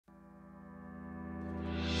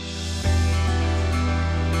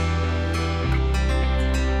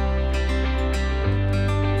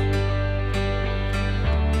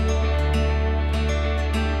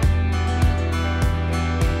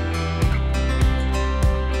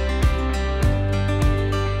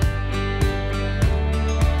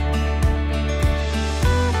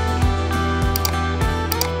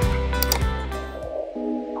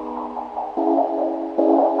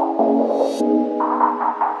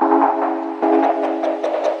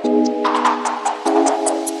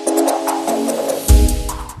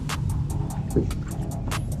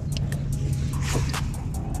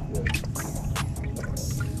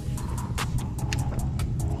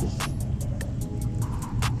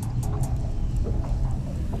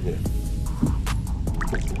Yeah.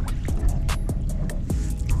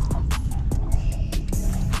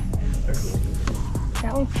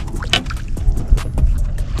 That one?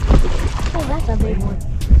 Oh, that's a big one.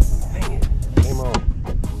 Dang it. Came on.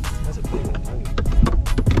 That's a big one. Dang it.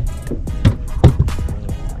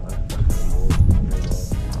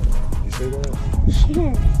 You see that?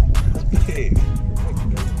 Shit. That's big.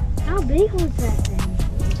 How big was that thing?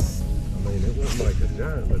 I mean, it wasn't like a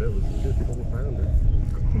giant, but it was a good 4-pounder.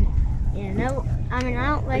 Yeah, no, I mean, I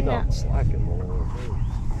don't He think not that. slacking one of those.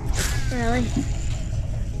 Really?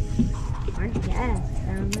 Aren't gas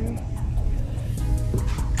down there?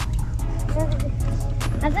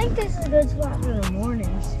 I think this is a good spot for the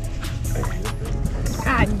mornings.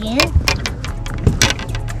 Again?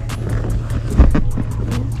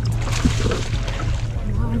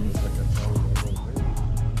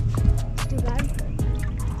 It's too bad.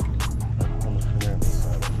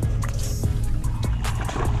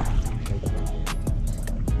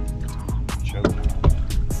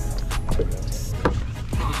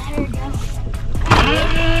 There we go.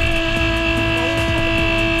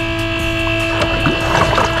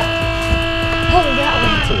 Oh, we got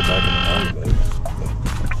one. It's in the back of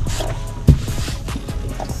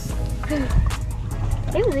the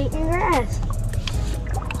He was eating grass.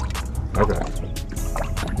 Okay.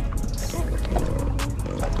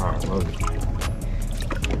 Alright, load it.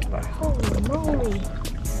 Bye. Holy moly.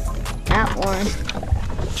 That one.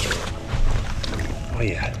 Oh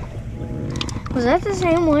yeah. Was that the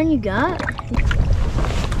same one you got?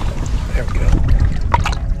 There we go.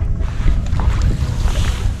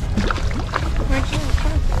 Aren't you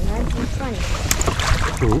something? That'd be funny.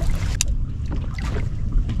 Cool.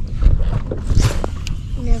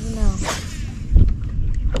 You never know.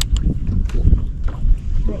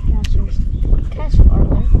 Wait, casters. Cast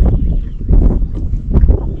farther.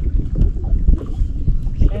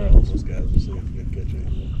 Those guys will see if they catch it.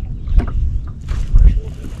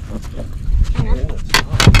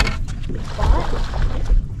 Spot?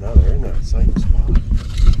 No, they're in that same spot.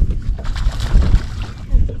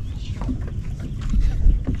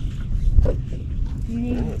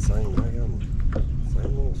 They're in that same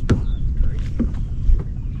little spot. Crazy.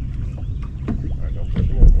 Alright, don't put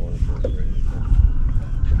them in water before it's ready.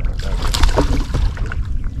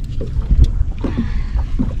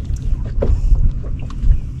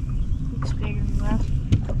 It's bigger than last.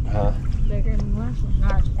 Huh? Bigger than last one.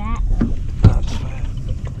 Not as fat though. Not as fat.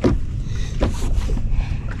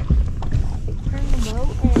 Turn the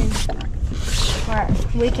boat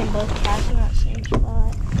and we can both cast in that same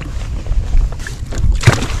spot.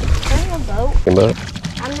 Turn the boat. Come back.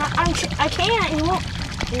 I can't. He won't.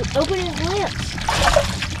 He open his lips.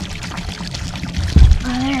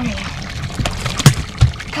 Oh, there we go.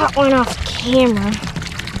 Caught one off camera.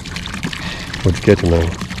 What'd you catch him on?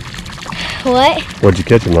 What? What'd you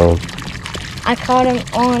catch him on? I caught him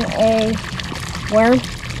on a worm.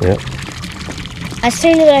 Yeah. I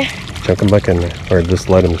seen it. Chuck him back in there. Or just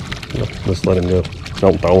let him go.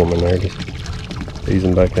 Don't throw him in there. Just ease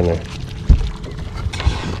him back in there.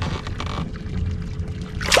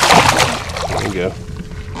 There you go.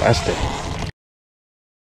 That's it.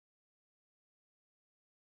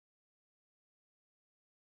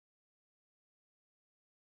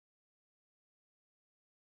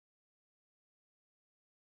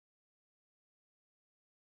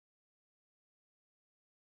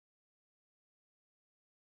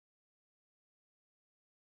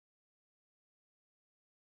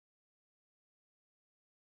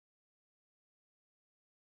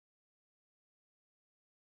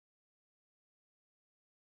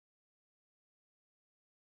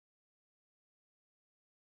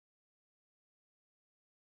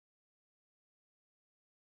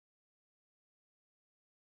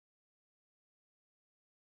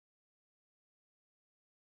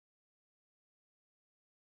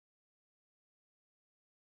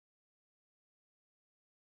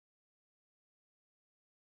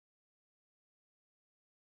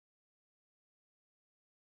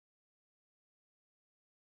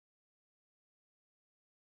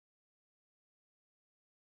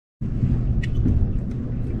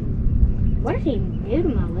 What did he do to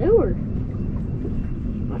my lure?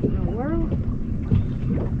 What in the world?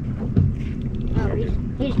 Oh,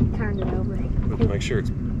 he's turned it over. Make sure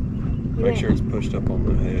it's pushed up on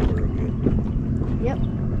the head real good. Yep.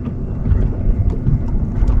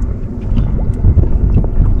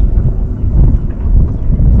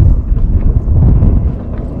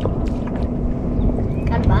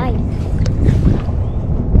 Got a bite.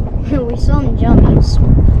 We saw him jump.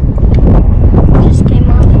 Just came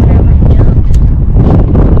off whenever he jumped.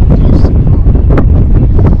 Just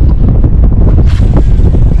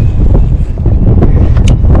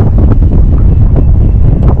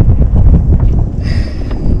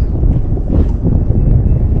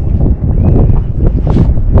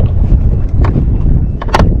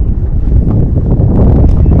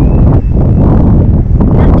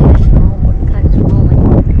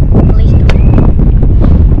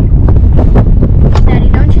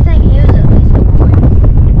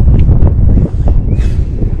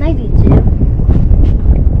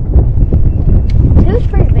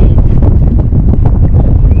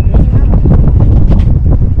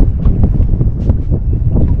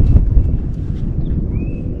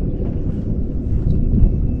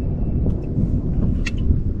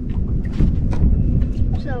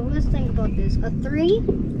let's think about this. A 3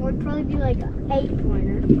 would probably be like an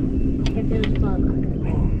 8-pointer if it was bug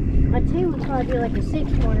hunter. A 2 would probably be like a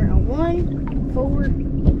 6-pointer. A 1, 4,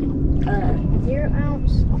 0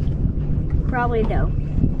 ounce, probably doe.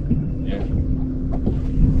 Yeah. I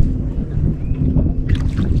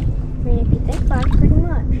mean, if you think about it, pretty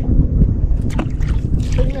much.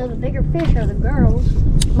 Even though the bigger fish are the girls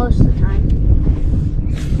most of the time.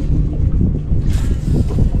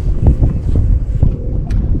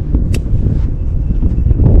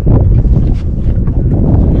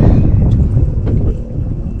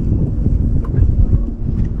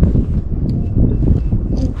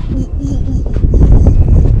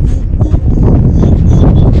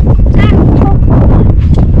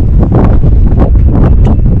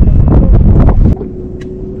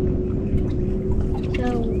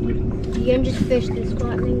 You can just fish this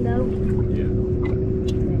flattening though? Yeah.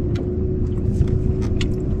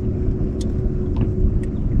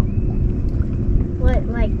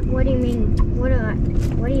 What do you mean, what do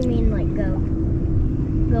you mean like go?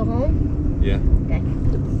 Go home? Yeah. Okay.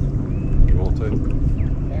 You want to?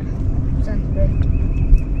 Yeah. Sounds good.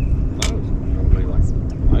 No, it's gonna be like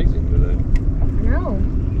amazing today. No.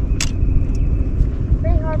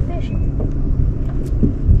 Pretty hard fishing.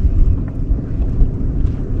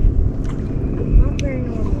 Not very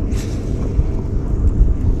normal.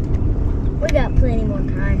 We got plenty more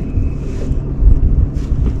time.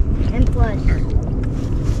 And plus,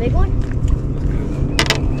 big one?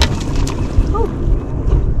 Oh.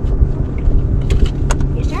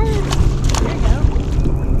 Yes, sir. There you go.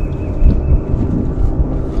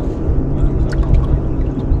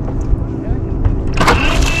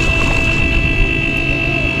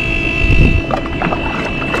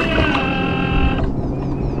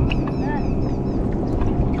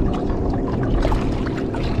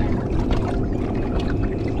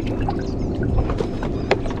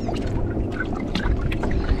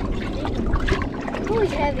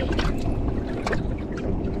 Always heavy.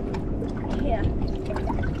 Yeah.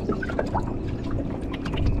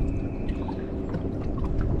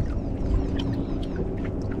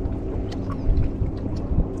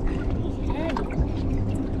 He's heavy.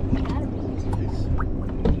 Gotta be.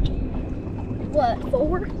 What,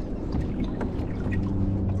 4?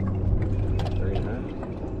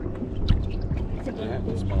 3.5. It's a They big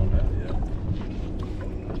haven't fish. spawned out yet.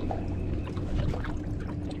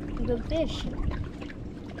 Good fish.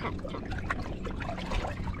 Tap, tap.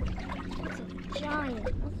 It's a giant.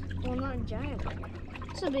 Well, not giant.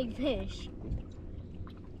 It's a big fish.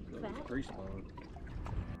 Fat. 3 spawn.